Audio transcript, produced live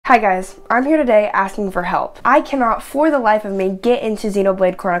Hi guys, I'm here today asking for help. I cannot for the life of me get into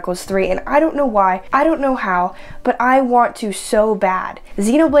Xenoblade Chronicles 3 and I don't know why, I don't know how, but I want to so bad.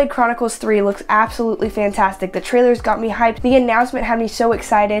 Xenoblade Chronicles 3 looks absolutely fantastic. The trailers got me hyped, the announcement had me so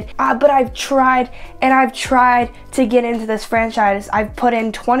excited, but I've tried and I've tried to get into this franchise. I've put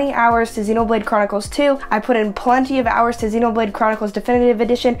in 20 hours to Xenoblade Chronicles 2, I put in plenty of hours to Xenoblade Chronicles Definitive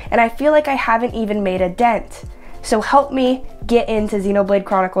Edition, and I feel like I haven't even made a dent. So help me get into Xenoblade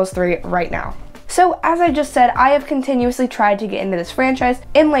Chronicles 3 right now. So as I just said, I have continuously tried to get into this franchise.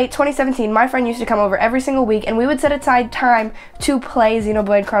 In late 2017, my friend used to come over every single week and we would set aside time to play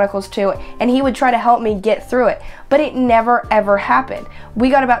Xenoblade Chronicles 2 and he would try to help me get through it. But it never ever happened. We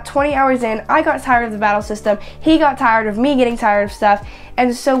got about 20 hours in, I got tired of the battle system, he got tired of me getting tired of stuff,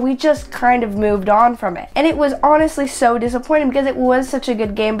 and so we just kind of moved on from it. And it was honestly so disappointing because it was such a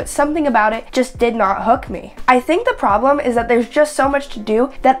good game, but something about it just did not hook me. I think the problem is that there's just so much to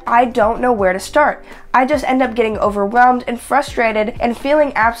do that I don't know where to start. I just end up getting overwhelmed and frustrated and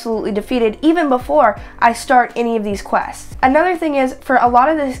feeling absolutely defeated even before I start any of these quests. Another thing is, for a lot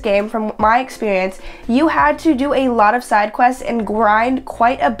of this game, from my experience, you had to do a lot of side quests and grind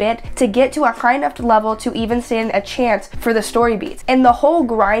quite a bit to get to a high enough level to even stand a chance for the story beats. And the whole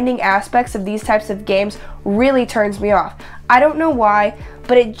grinding aspects of these types of games really turns me off. I don't know why,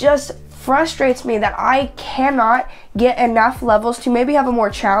 but it just frustrates me that I cannot get enough levels to maybe have a more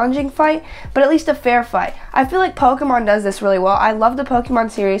challenging fight, but at least a fair fight. I feel like Pokemon does this really well. I love the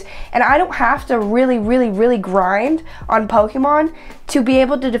Pokemon series, and I don't have to really grind on Pokemon to be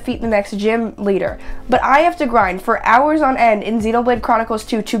able to defeat the next gym leader. But I have to grind for hours on end in Xenoblade Chronicles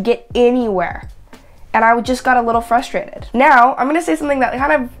 2 to get anywhere. And I just got a little frustrated. Now, I'm gonna say something that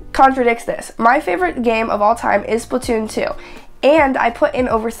kind of contradicts this. My favorite game of all time is Splatoon 2. And I put in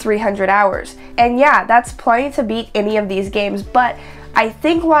over 300 hours. And yeah, that's plenty to beat any of these games, but I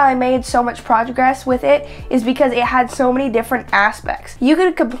think why I made so much progress with it is because it had so many different aspects. You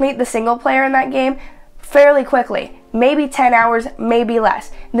could complete the single player in that game fairly quickly, maybe 10 hours, maybe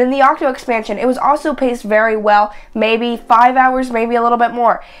less. Then the Octo expansion, it was also paced very well, maybe 5 hours, maybe a little bit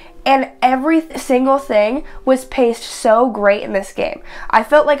more. And every single thing was paced so great in this game. I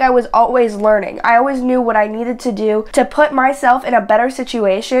felt like I was always learning. I always knew what I needed to do to put myself in a better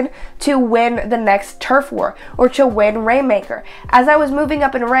situation to win the next turf war or to win Rainmaker. As I was moving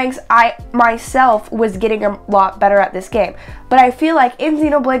up in ranks, I myself was getting a lot better at this game. But I feel like in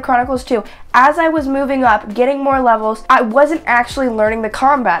Xenoblade Chronicles 2, as I was moving up, getting more levels, I wasn't actually learning the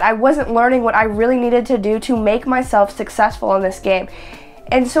combat. I wasn't learning what I really needed to do to make myself successful in this game.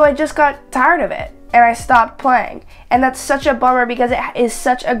 And so I just got tired of it and I stopped playing. And that's such a bummer because it is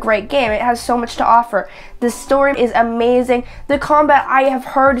such a great game. It has so much to offer. The story is amazing. The combat, I have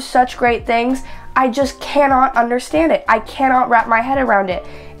heard such great things. I just cannot understand it. I cannot wrap my head around it.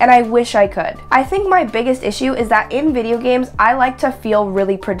 And I wish I could. I think my biggest issue is that in video games, I like to feel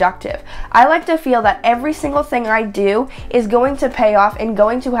really productive. I like to feel that every single thing I do is going to pay off and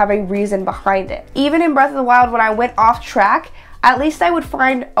going to have a reason behind it. Even in Breath of the Wild, when I went off track, at least I would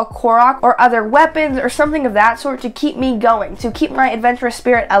find a Korok or other weapons or something of that sort to keep me going, to keep my adventurous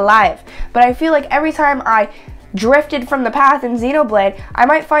spirit alive. But I feel like every time I drifted from the path in Xenoblade, I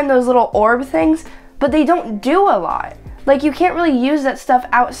might find those little orb things, but they don't do a lot. Like, you can't really use that stuff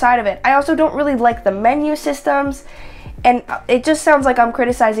outside of it. I also don't really like the menu systems, and it just sounds like I'm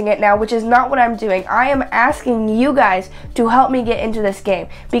criticizing it now, which is not what I'm doing. I am asking you guys to help me get into this game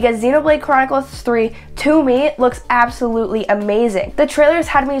because Xenoblade Chronicles 3, to me, looks absolutely amazing. The trailers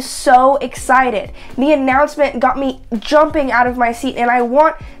had me so excited. The announcement got me jumping out of my seat and I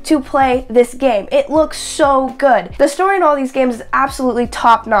want to play this game. It looks so good. The story in all these games is absolutely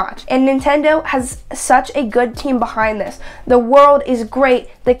top notch and Nintendo has such a good team behind this. The world is great,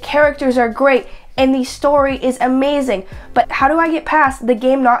 the characters are great, and the story is amazing, but how do I get past the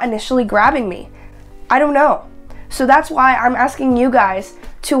game not initially grabbing me? I don't know. So that's why I'm asking you guys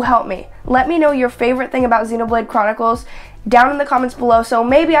to help me. Let me know your favorite thing about Xenoblade Chronicles down in the comments below so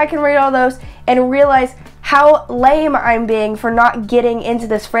maybe I can read all those and realize how lame I'm being for not getting into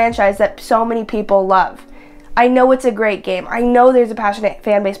this franchise that so many people love. I know it's a great game. I know there's a passionate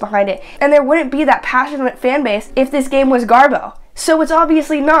fan base behind it, and there wouldn't be that passionate fan base if this game was Garbo. So it's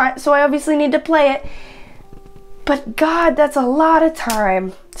obviously not, so I obviously need to play it. But God, that's a lot of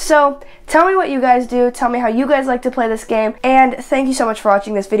time. So tell me what you guys do, tell me how you guys like to play this game, and thank you so much for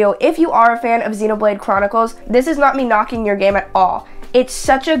watching this video. If you are a fan of Xenoblade Chronicles, this is not me knocking your game at all. It's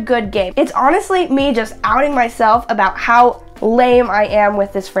such a good game. It's honestly me just outing myself about how lame I am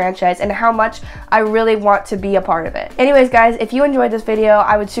with this franchise and how much I really want to be a part of it. Anyways, guys, if you enjoyed this video,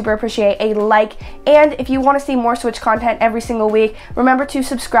 I would super appreciate a like, and if you want to see more Switch content every single week, remember to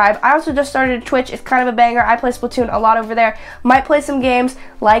subscribe. I also just started a Twitch. It's kind of a banger. I play Splatoon a lot over there. Might play some games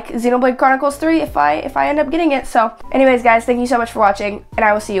like Xenoblade Chronicles 3 if I end up getting it. So anyways, guys, thank you so much for watching, and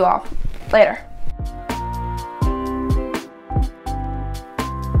I will see you all later.